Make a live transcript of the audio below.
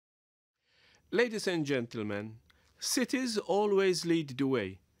Ladies and gentlemen, cities always lead the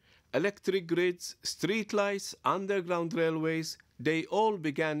way. Electric grids, streetlights, underground railways, they all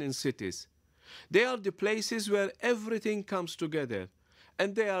began in cities. They are the places where everything comes together,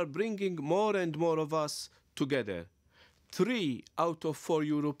 and they are bringing more and more of us together. 3 out of 4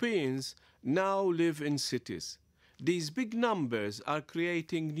 Europeans now live in cities. These big numbers are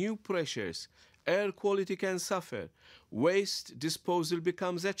creating new pressures. Air quality can suffer, waste disposal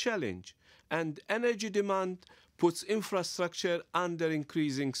becomes a challenge, and energy demand puts infrastructure under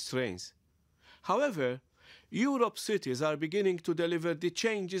increasing strains. However, Europe's cities are beginning to deliver the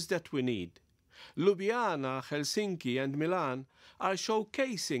changes that we need. Ljubljana, Helsinki and Milan are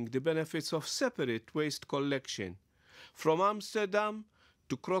showcasing the benefits of separate waste collection. From Amsterdam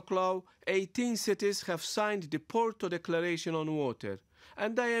to Wrocław, 18 cities have signed the Porto Declaration on Water,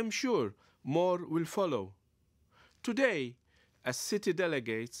 and I am sure more will follow. Today, as city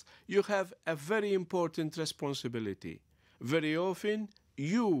delegates, you have a very important responsibility. Very often,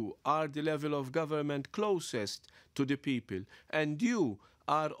 you are the level of government closest to the people, and you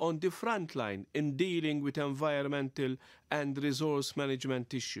are on the front line in dealing with environmental and resource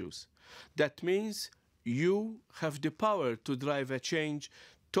management issues. That means you have the power to drive a change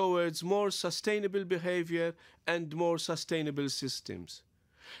towards more sustainable behavior and more sustainable systems.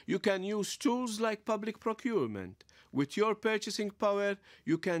 You can use tools like public procurement. With your purchasing power,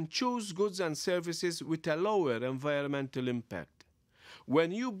 you can choose goods and services with a lower environmental impact.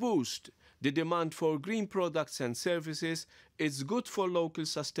 When you boost the demand for green products and services, it's good for local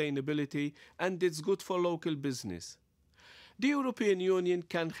sustainability and it's good for local business. The European Union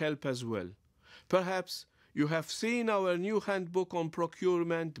can help as well. Perhaps you have seen our new handbook on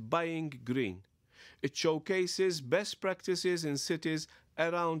procurement, Buying Green. It showcases best practices in cities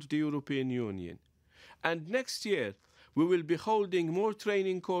around the European Union. And next year, we will be holding more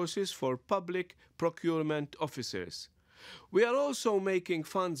training courses for public procurement officers. We are also making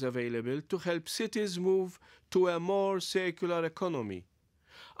funds available to help cities move to a more circular economy.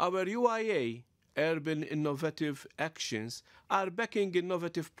 Our UIA, Urban Innovative Actions, are backing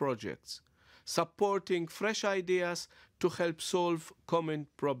innovative projects, supporting fresh ideas to help solve common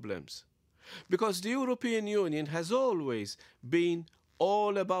problems. Because the European Union has always been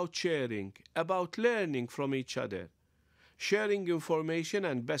all about sharing, about learning from each other. Sharing information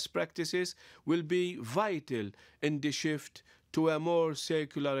and best practices will be vital in the shift to a more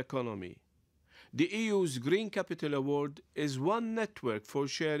circular economy. The EU's Green Capital Award is one network for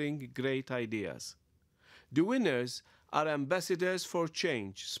sharing great ideas. The winners are ambassadors for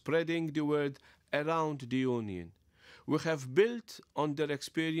change, spreading the word around the Union. We have built on their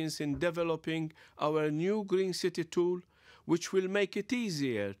experience in developing our new Green City tool, which will make it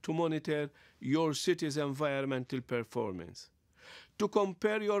easier to monitor your city's environmental performance, to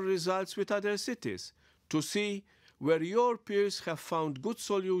compare your results with other cities, to see where your peers have found good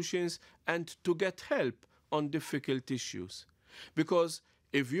solutions and to get help on difficult issues. Because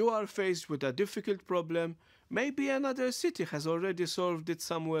if you are faced with a difficult problem, maybe another city has already solved it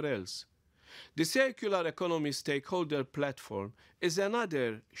somewhere else. The Circular Economy Stakeholder Platform is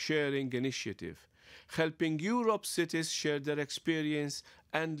another sharing initiative, helping Europe's cities share their experience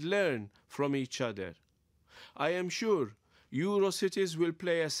and learn from each other. I am sure Eurocities will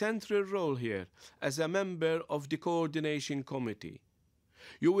play a central role here as a member of the Coordination Committee.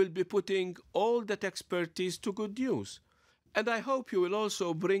 You will be putting all that expertise to good use, and I hope you will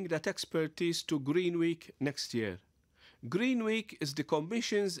also bring that expertise to Green Week next year. Green Week is the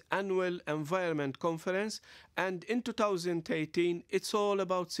Commission's annual environment conference, and in 2018 it's all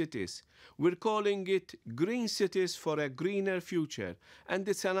about cities. We're calling it Green Cities for a Greener Future, and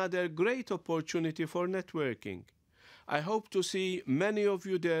it's another great opportunity for networking. I hope to see many of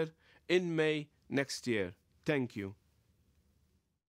you there in May next year. Thank you.